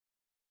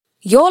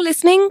You're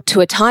listening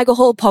to a Tiger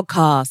Hall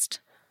podcast.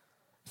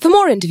 For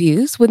more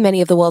interviews with many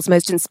of the world's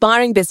most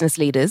inspiring business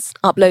leaders,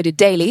 uploaded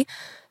daily,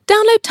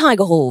 download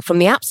Tiger Hall from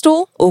the App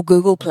Store or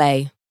Google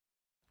Play.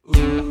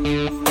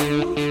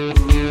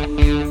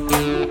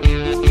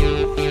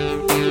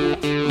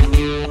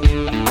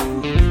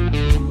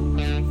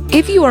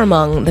 If you are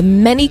among the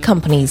many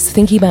companies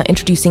thinking about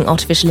introducing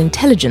artificial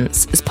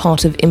intelligence as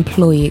part of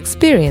employee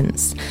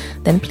experience,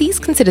 then please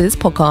consider this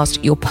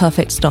podcast your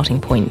perfect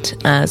starting point,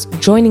 as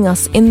joining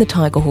us in the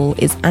Tiger Hall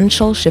is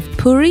Anshul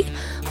Sheopuri,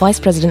 Vice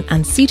President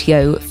and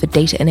CTO for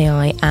Data and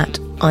AI at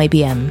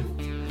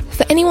IBM.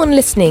 For anyone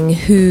listening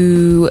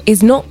who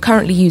is not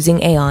currently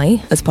using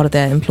AI as part of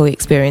their employee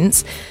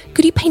experience,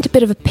 could you paint a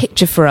bit of a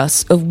picture for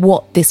us of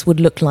what this would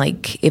look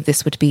like if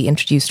this were to be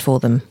introduced for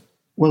them?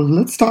 Well,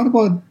 let's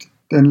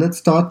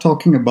start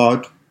talking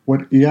about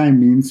what AI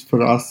means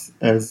for us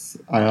as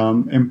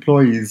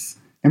employees.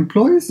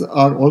 Employees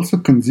are also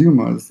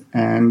consumers,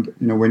 and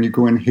when you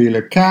go and hail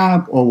a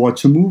cab or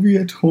watch a movie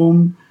at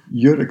home,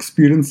 you're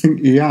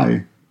experiencing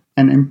AI.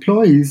 And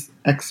employees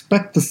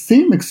expect the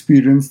same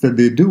experience that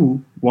they do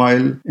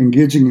while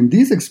engaging in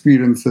these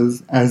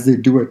experiences as they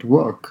do at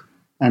work.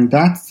 And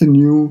that's the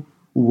new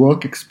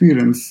work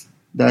experience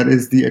that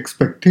is the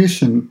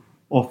expectation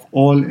of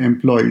all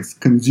employees,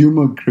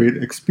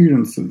 consumer-grade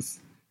experiences.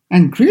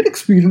 And great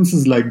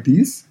experiences like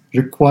these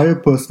require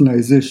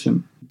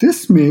personalization.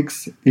 This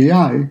makes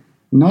AI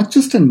not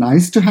just a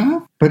nice to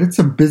have, but it's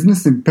a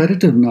business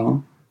imperative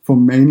now for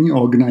many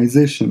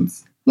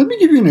organizations. Let me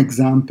give you an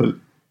example.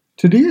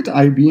 Today at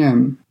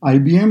IBM,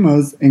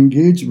 IBMers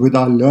engage with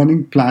our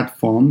learning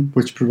platform,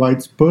 which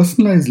provides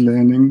personalized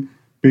learning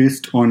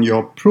based on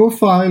your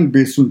profile,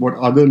 based on what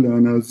other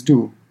learners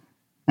do.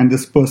 And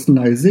this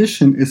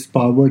personalization is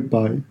powered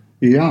by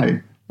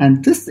AI.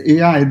 And this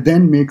AI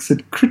then makes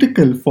it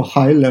critical for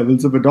high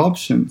levels of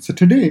adoption. So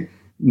today,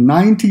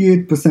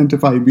 98%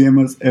 of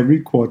IBMers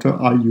every quarter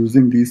are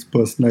using these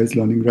personalized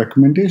learning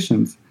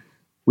recommendations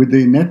with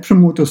a net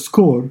promoter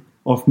score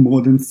of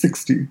more than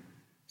 60.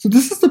 So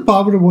this is the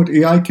power of what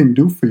AI can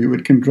do for you.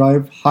 It can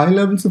drive high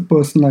levels of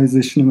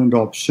personalization and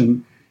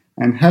adoption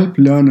and help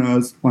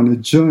learners on a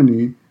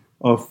journey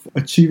of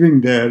achieving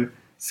their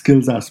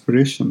skills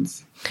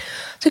aspirations.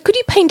 So could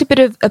you paint a bit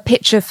of a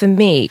picture for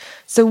me?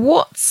 So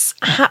what's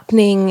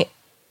happening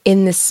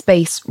in this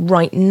space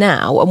right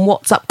now and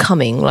what's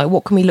upcoming? Like,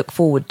 what can we look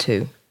forward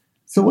to?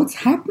 So what's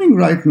happening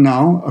right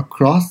now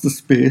across the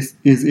space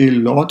is a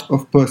lot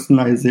of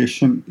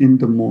personalization in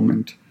the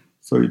moment.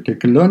 So you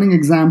take a learning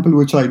example,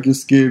 which I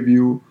just gave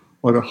you,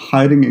 or a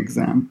hiring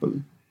example.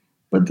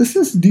 But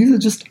these are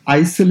just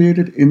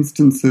isolated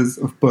instances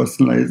of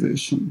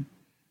personalization.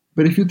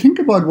 But if you think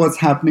about what's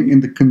happening in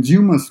the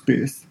consumer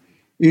space,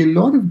 a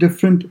lot of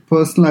different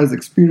personalized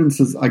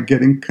experiences are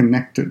getting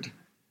connected.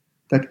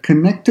 That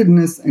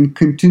connectedness and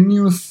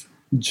continuous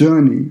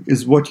journey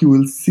is what you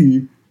will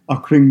see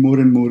occurring more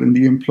and more in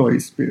the employee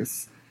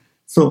space.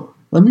 So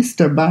let me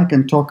step back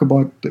and talk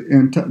about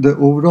the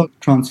overall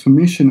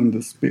transformation in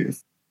this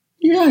space.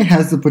 AI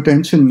has the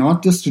potential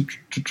not just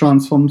to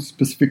transform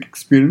specific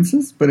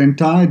experiences, but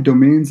entire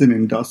domains and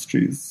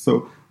industries.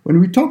 So when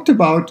we talked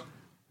about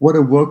what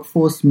a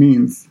workforce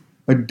means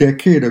a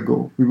decade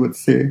ago, we would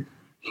say,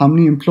 how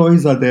many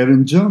employees are there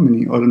in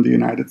Germany or in the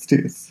United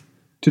States?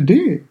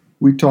 Today,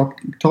 we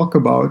talk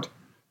about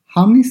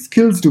how many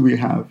skills do we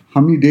have? How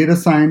many data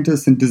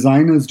scientists and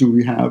designers do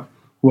we have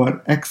who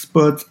are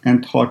experts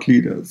and thought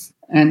leaders?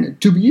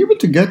 And to be able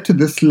to get to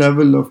this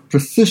level of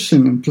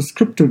precision and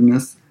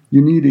prescriptiveness,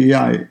 you need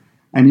AI.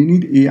 And you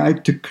need AI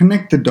to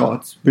connect the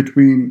dots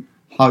between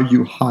how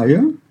you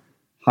hire,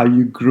 how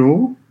you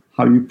grow,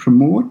 how you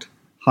promote,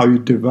 how you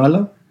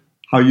develop,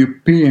 how you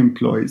pay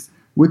employees,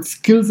 with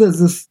skills as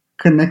this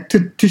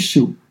connected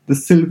tissue, the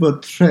silver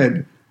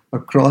thread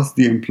across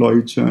the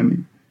employee journey.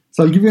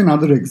 So I'll give you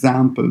another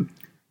example.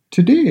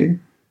 Today,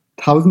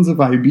 thousands of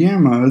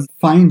IBMers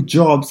find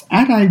jobs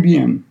at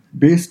IBM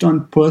based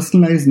on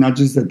personalized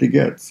nudges that they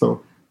get.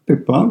 So,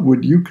 Pippa,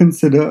 would you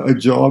consider a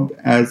job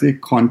as a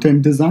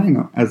content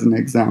designer, as an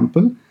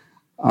example?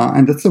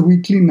 And that's a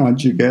weekly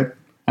nudge you get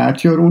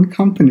at your own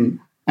company.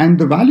 And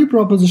the value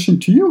proposition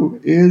to you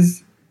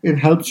is it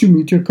helps you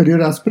meet your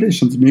career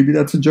aspirations. Maybe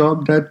that's a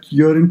job that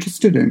you're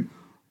interested in,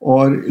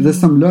 or there's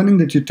some learning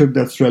that you took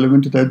that's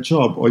relevant to that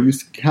job, or you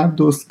have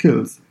those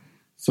skills.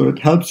 So it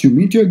helps you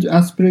meet your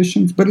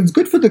aspirations, but it's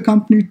good for the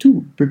company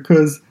too,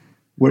 because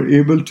we're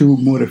able to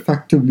more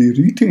effectively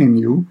retain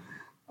you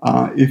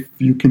if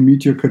you can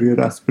meet your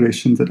career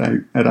aspirations at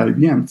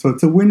IBM. So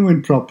it's a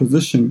win-win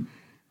proposition.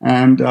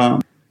 And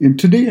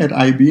today at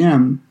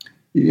IBM,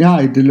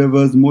 AI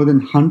delivers more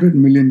than $100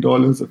 million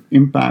of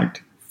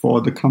impact for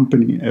the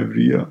company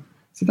every year.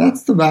 So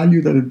that's the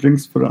value that it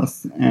brings for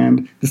us.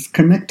 And this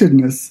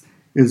connectedness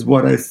is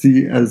what I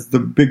see as the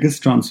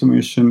biggest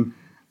transformation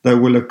that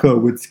will occur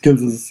with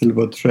skills as a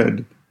silver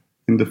thread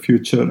in the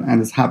future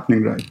and is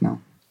happening right now.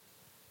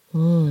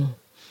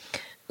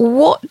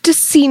 What do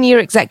senior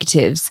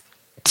executives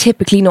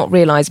typically not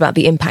realise about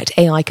the impact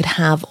AI could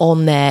have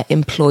on their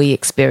employee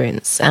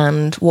experience?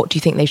 And what do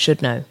you think they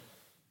should know?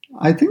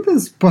 I think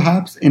there's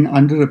perhaps an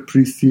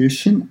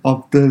underappreciation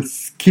of the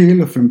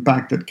scale of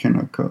impact that can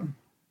occur.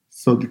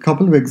 So the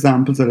couple of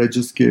examples that I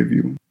just gave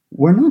you,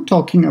 we're not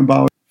talking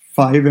about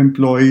 5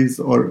 employees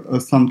or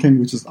something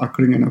which is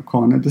occurring in a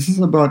corner. This is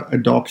about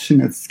adoption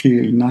at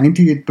scale.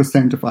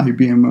 98% of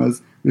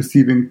IBMers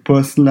receiving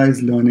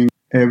personalized learning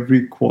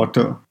every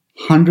quarter.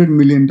 $100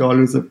 million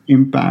of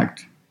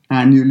impact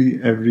annually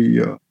every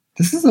year.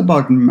 This is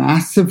about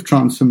massive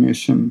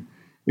transformation.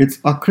 It's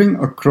occurring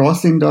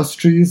across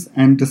industries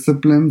and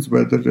disciplines,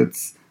 whether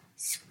it's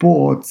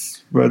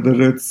sports, whether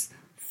it's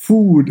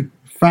food,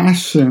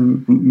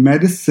 fashion,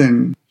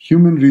 medicine,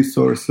 human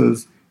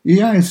resources.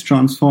 AI is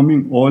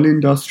transforming all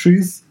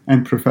industries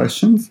and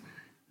professions,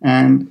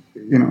 and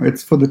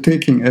it's for the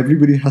taking.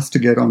 Everybody has to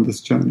get on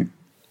this journey.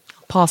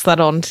 Pass that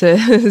on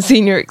to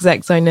senior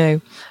execs, I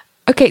know.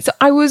 Okay, so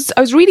I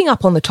was reading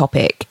up on the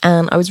topic,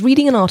 and I was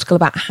reading an article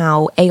about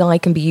how AI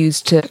can be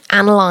used to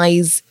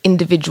analyze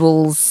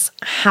individuals'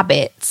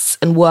 habits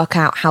and work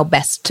out how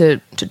best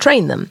to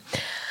train them.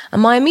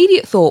 And my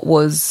immediate thought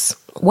was,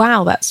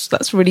 wow,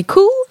 that's really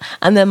cool.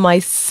 And then my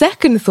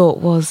second thought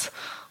was,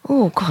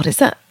 oh God, is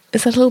that a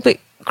little bit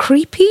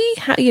creepy?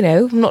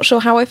 I'm not sure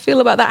how I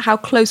feel about that. How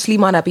closely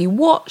might I be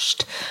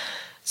watched?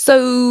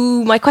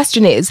 So my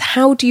question is,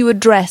 how do you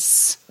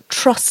address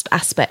trust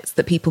aspects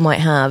that people might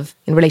have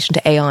in relation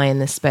to AI in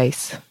this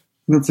space?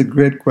 That's a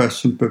great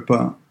question,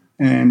 Pippa.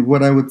 And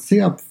what I would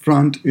say up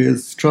front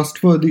is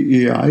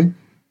trustworthy AI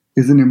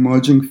is an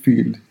emerging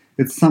field.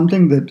 It's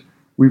something that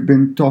we've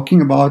been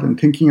talking about and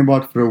thinking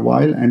about for a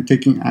while and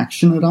taking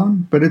action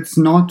around, but it's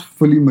not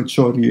fully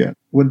mature yet.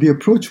 What the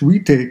approach we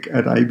take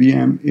at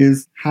IBM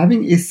is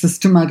having a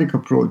systematic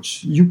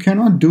approach. You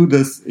cannot do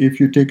this if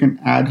you take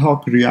an ad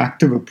hoc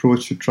reactive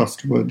approach to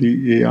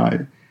trustworthy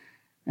AI.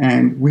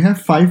 And we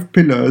have 5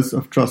 pillars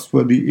of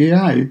trustworthy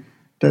AI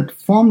that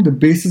form the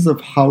basis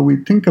of how we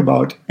think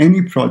about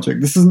any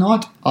project. This is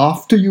not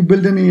after you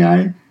build an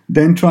AI,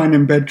 then try and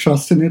embed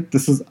trust in it.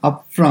 This is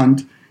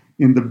upfront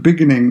in the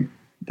beginning.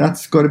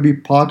 That's got to be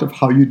part of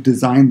how you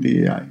design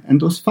the AI.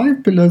 And those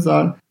 5 pillars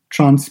are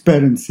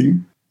transparency,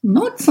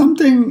 not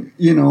something,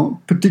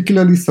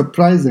 particularly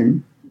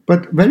surprising,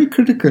 but very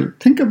critical.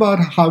 Think about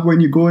how when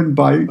you go and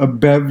buy a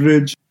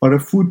beverage or a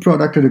food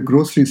product at a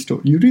grocery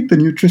store, you read the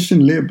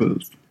nutrition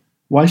labels.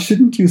 Why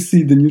shouldn't you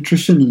see the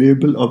nutrition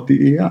label of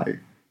the AI?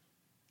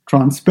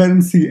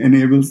 Transparency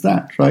enables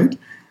that, right?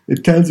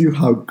 It tells you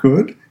how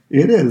good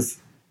it is.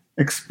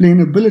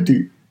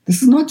 Explainability.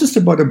 This is not just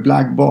about a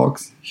black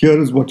box. Here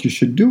is what you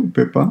should do,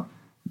 Pippa.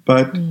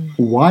 But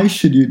why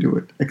should you do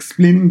it?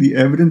 Explaining the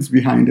evidence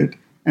behind it.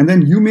 And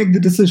then you make the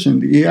decision.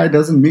 The AI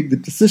doesn't make the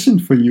decision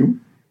for you.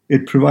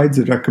 It provides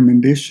a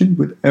recommendation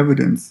with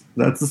evidence.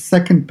 That's the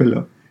second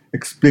pillar,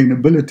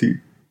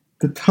 explainability.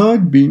 The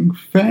third being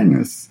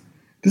fairness.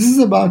 This is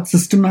about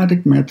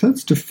systematic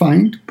methods to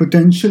find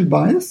potential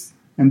bias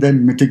and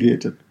then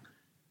mitigate it.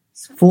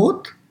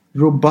 Fourth,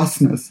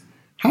 robustness.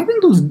 Having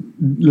those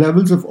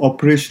levels of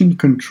operational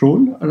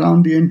control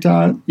around the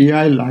entire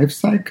AI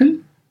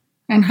lifecycle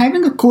and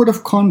having a code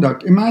of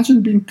conduct.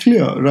 Imagine being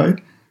clear, right?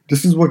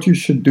 This is what you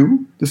should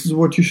do. This is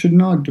what you should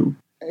not do.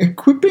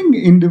 Equipping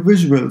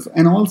individuals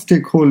and all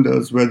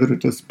stakeholders, whether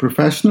it is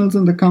professionals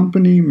in the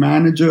company,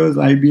 managers,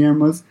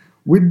 IBMers,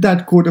 with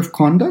that code of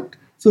conduct.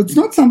 So it's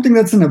not something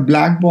that's in a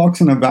black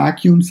box in a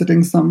vacuum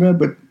sitting somewhere,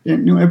 but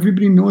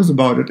everybody knows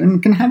about it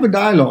and can have a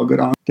dialogue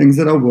around things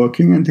that are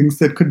working and things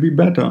that could be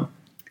better.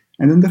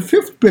 And then the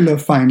 5th pillar,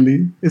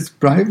 finally, is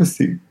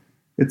privacy.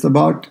 It's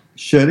about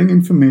sharing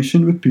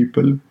information with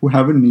people who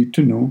have a need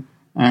to know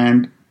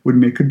and would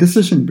make a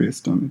decision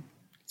based on it.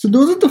 So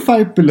those are the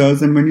 5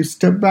 pillars, and when you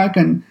step back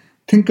and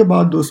think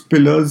about those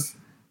pillars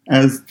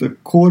as the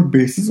core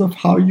basis of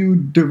how you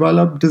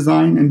develop,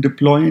 design, and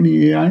deploy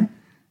any AI,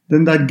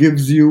 then that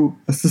gives you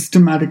a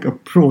systematic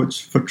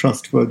approach for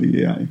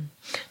trustworthy AI.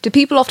 Do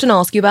people often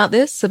ask you about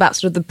this, about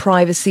sort of the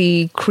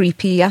privacy,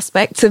 creepy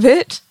aspects of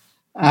it?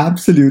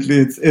 Absolutely.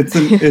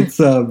 It's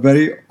a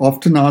very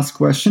often asked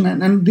question.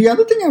 And the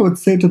other thing I would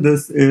say to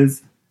this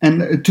is,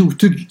 and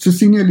to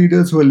senior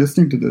leaders who are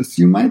listening to this,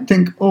 you might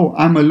think, oh,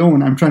 I'm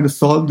alone. I'm trying to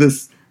solve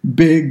this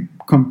big,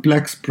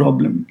 complex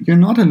problem. You're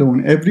not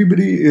alone.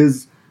 Everybody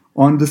is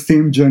on the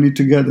same journey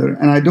together.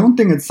 And I don't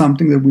think it's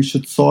something that we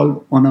should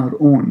solve on our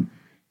own.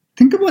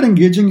 Think about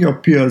engaging your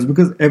peers,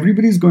 because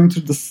everybody's going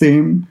through the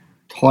same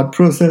thought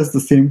process, the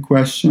same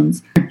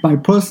questions. My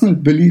personal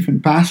belief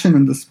and passion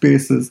in the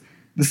space is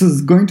this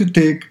is going to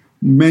take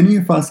many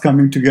of us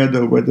coming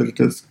together, whether it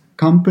is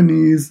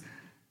companies,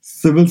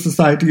 civil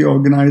society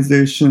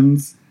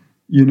organizations,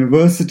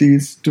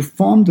 universities, to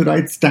form the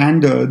right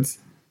standards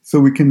so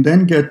we can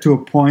then get to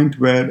a point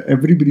where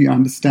everybody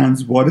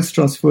understands what is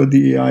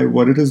trustworthy AI,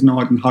 what it is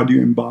not, and how do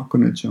you embark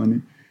on a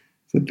journey.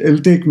 So it'll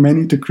take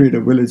many to create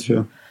a village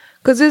here.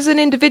 Because as an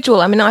individual,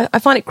 I mean, I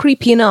find it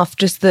creepy enough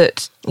just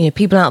that,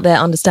 people out there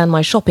understand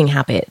my shopping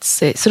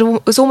habits. It's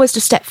almost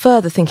a step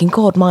further thinking,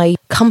 God, my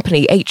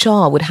company,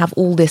 HR, would have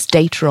all this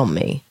data on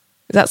me.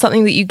 Is that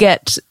something that you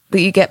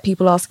get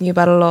people asking you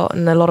about a lot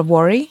and a lot of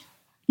worry?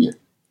 Yeah.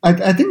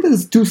 I think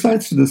there's two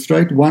sides to this,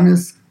 right? One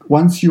is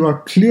once you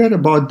are clear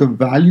about the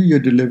value you're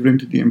delivering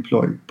to the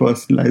employee,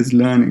 personalized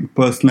learning,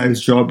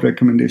 personalized job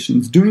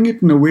recommendations, doing it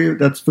in a way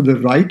that's for the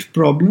right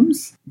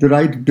problems, the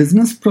right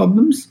business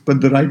problems,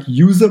 but the right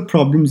user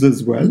problems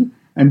as well,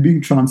 and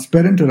being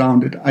transparent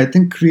around it, I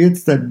think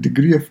creates that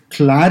degree of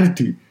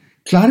clarity.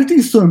 Clarity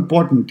is so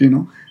important,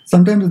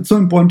 Sometimes it's so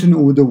important to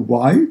know the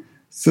why,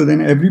 so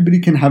then everybody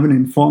can have an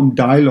informed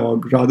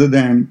dialogue rather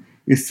than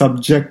a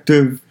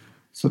subjective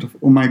sort of,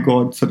 oh my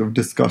God, sort of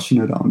discussion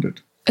around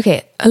it.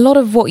 Okay, a lot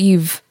of what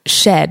you've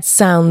shared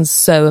sounds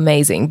so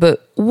amazing,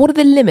 but what are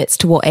the limits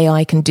to what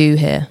AI can do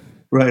here?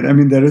 Right. I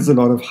mean, there is a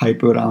lot of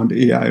hype around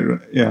AI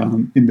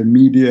in the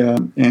media.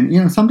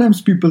 And,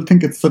 sometimes people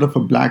think it's sort of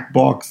a black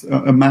box,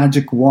 a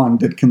magic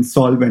wand that can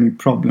solve any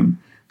problem.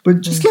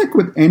 But just like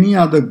with any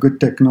other good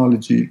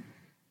technology,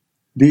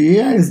 the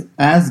AI is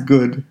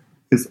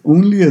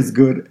only as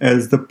good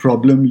as the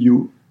problem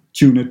you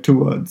tune it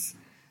towards.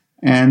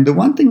 And the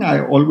one thing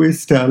I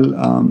always tell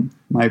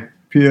my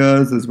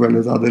peers as well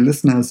as other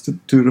listeners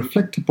to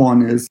reflect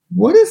upon is,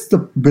 what is the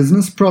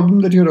business problem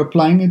that you're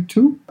applying it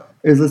to?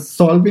 Is it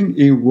solving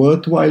a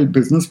worthwhile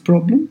business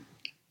problem?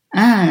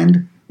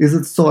 And is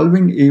it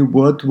solving a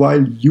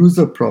worthwhile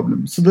user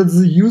problem? So does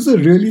the user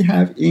really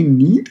have a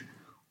need,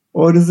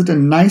 or is it a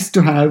nice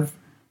to have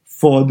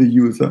for the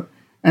user?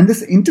 And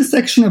this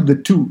intersection of the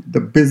two,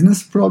 the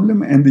business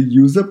problem and the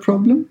user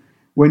problem,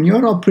 when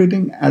you're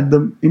operating at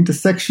the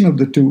intersection of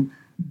the two,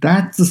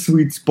 that's the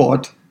sweet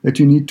spot that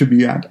you need to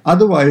be at.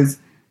 Otherwise,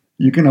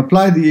 you can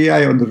apply the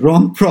AI on the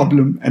wrong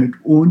problem and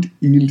it won't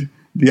yield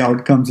the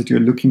outcomes that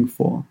you're looking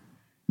for.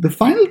 The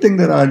final thing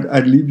that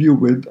I'd leave you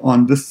with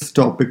on this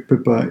topic,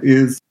 Pippa,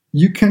 is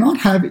you cannot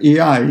have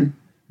AI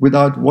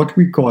without what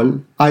we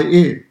call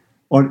IA,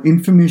 or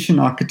information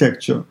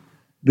architecture.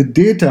 The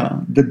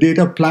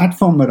data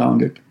platform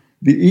around it.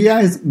 The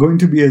AI is going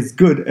to be as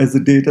good as the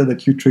data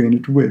that you train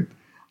it with.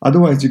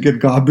 Otherwise, you get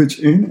garbage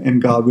in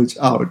and garbage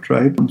out,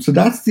 right? So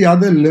that's the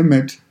other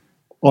limit,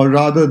 or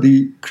rather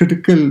the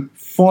critical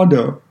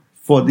fodder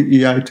for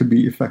the AI to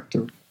be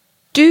effective.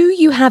 Do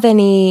you have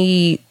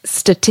any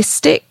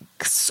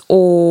statistics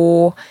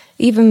or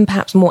even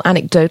perhaps more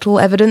anecdotal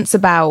evidence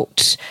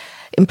about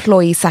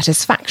employee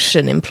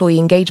satisfaction, employee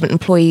engagement,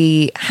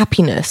 employee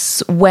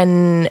happiness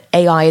when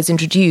AI is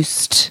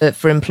introduced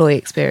for employee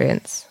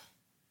experience?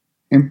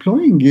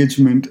 Employee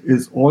engagement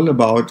is all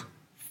about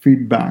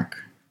feedback,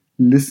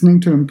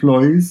 listening to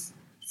employees,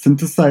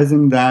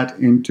 synthesizing that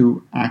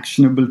into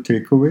actionable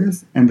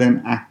takeaways, and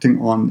then acting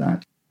on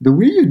that. The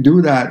way you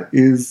do that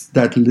is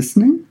that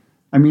listening.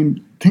 I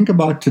mean, think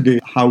about today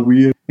how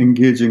we're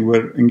engaging.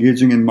 We're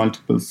engaging in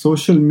multiple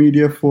social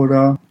media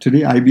fora.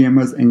 Today,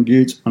 IBMers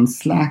engage on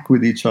Slack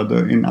with each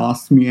other in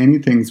Ask Me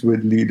Anythings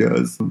with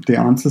leaders. They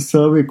answer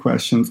survey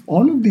questions.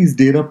 All of these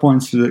data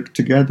points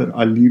together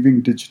are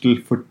leaving digital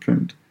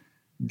footprint.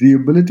 The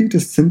ability to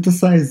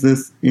synthesize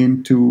this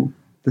into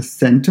the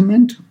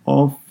sentiment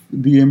of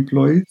the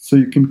employees, so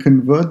you can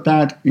convert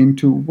that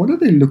into what are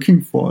they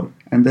looking for,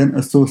 and then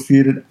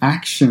associated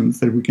actions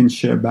that we can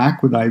share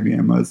back with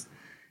IBMers,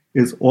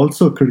 is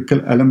also a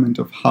critical element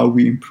of how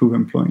we improve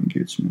employee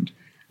engagement.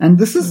 And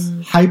this is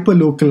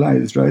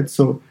hyper-localized, right?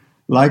 So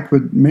like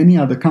with many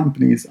other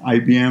companies,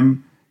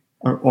 IBM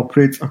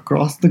operates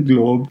across the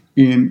globe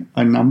in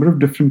a number of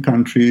different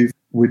countries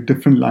with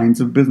different lines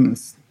of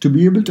business. To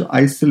be able to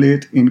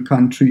isolate in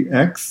country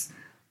X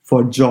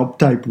for job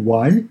type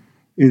Y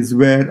is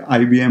where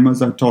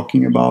IBMers are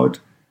talking about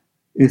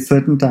a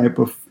certain type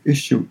of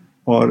issue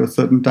or a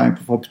certain type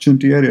of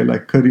opportunity area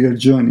like career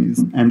journeys,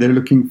 and they're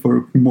looking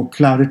for more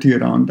clarity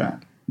around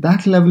that.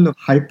 That level of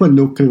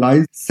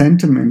hyper-localized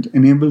sentiment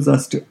enables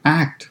us to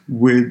act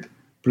with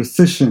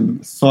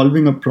precision,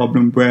 solving a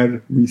problem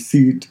where we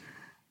see it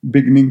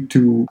beginning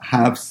to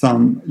have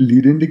some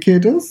lead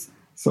indicators.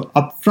 So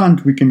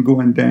upfront, we can go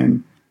and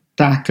then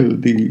tackle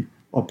the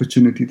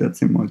opportunity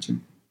that's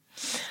emerging.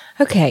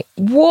 Okay,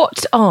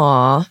 what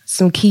are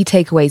some key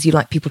takeaways you'd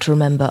like people to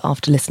remember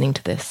after listening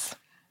to this?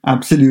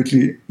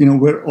 Absolutely.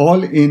 We're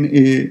all in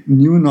a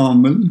new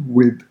normal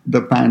with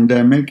the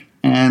pandemic,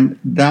 and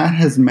that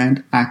has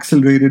meant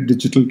accelerated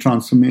digital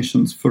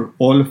transformations for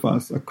all of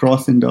us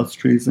across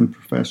industries and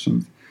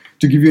professions.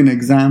 To give you an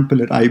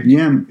example, at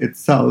IBM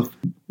itself,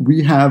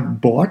 we have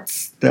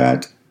bots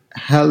that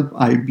help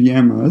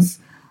IBMers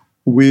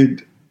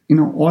with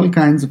all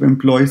kinds of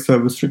employee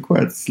service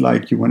requests,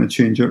 like you want to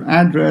change your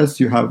address,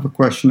 you have a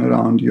question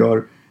around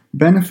your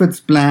benefits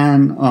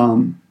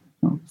plan,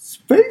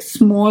 very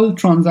small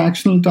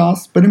transactional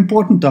tasks, but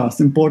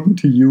important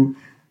to you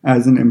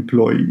as an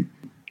employee.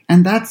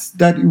 And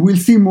that we'll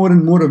see more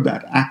and more of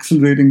that,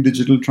 accelerating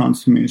digital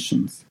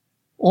transformations.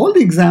 All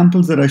the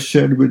examples that I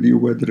shared with you,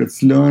 whether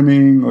it's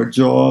learning or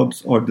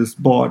jobs or this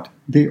bot,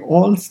 they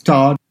all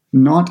start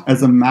not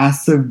as a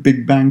massive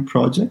big bang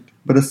project,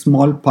 but a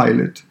small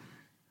pilot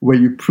where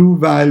you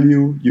prove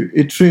value, you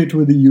iterate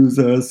with the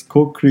users,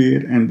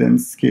 co-create, and then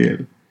scale.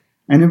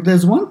 And if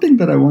there's one thing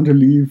that I want to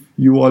leave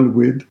you all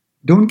with,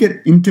 don't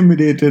get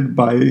intimidated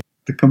by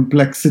the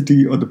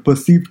complexity or the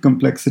perceived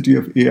complexity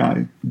of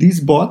AI. These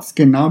bots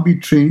can now be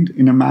trained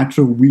in a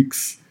matter of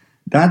weeks.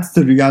 That's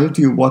the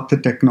reality of what the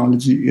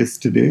technology is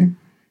today.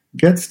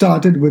 Get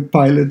started with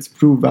pilots,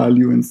 prove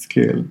value, and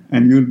scale,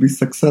 and you'll be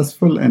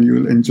successful and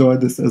you'll enjoy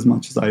this as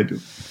much as I do.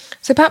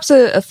 So perhaps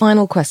a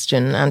final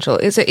question, Anshul,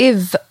 is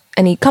if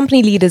any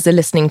company leaders are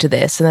listening to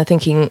this and they're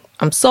thinking,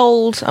 I'm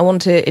sold, I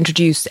want to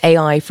introduce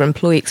AI for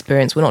employee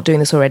experience, we're not doing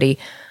this already,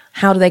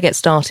 how do they get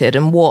started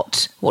and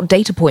what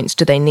data points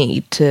do they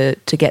need to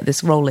get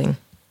this rolling?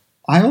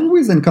 I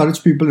always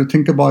encourage people to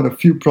think about a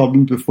few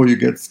problems before you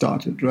get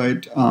started,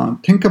 right?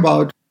 Think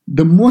about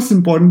the most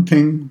important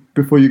thing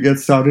before you get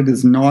started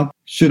is not,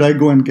 should I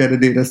go and get a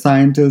data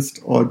scientist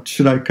or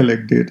should I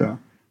collect data?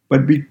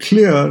 But be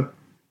clear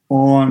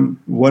on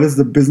what is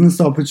the business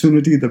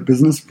opportunity, the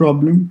business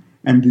problem,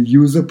 and the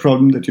user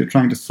problem that you're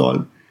trying to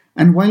solve.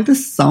 And while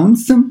this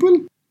sounds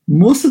simple,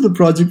 most of the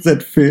projects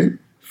that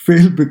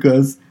fail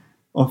because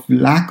of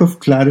lack of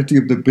clarity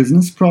of the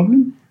business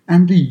problem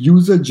and the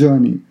user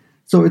journey.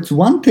 So it's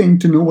one thing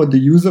to know what the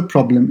user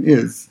problem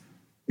is.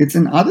 It's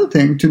another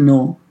thing to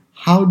know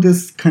how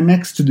this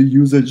connects to the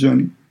user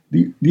journey.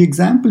 The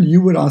example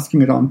you were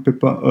asking around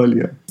Pippa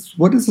earlier,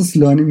 what does this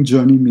learning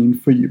journey mean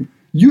for you?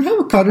 You have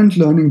a current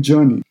learning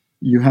journey.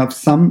 You have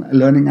some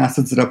learning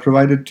assets that are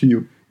provided to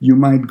you. You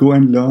might go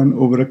and learn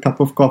over a cup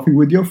of coffee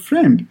with your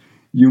friend.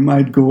 You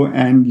might go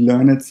and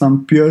learn at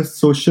some peer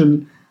social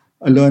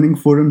learning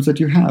forums that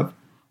you have.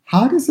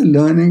 How does the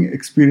learning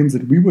experience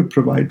that we would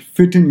provide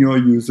fit in your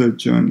user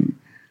journey?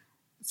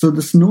 So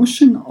this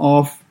notion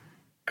of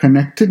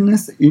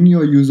connectedness in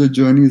your user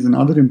journey is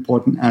another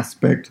important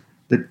aspect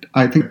that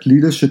I think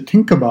leaders should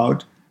think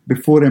about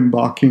before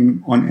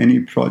embarking on any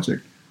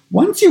project.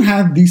 Once you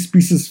have these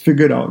pieces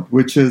figured out,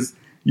 which is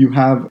you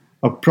have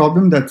a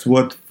problem that's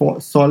worth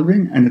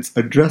solving and it's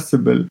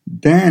addressable,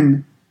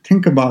 then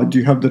think about, do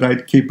you have the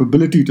right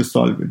capability to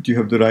solve it? Do you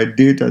have the right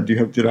data? Do you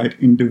have the right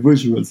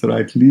individuals, the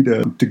right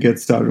leader to get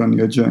started on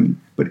your journey?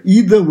 But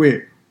either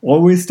way,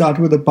 always start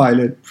with a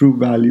pilot, prove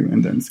value,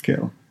 and then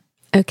scale.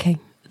 Okay.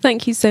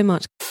 Thank you so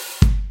much.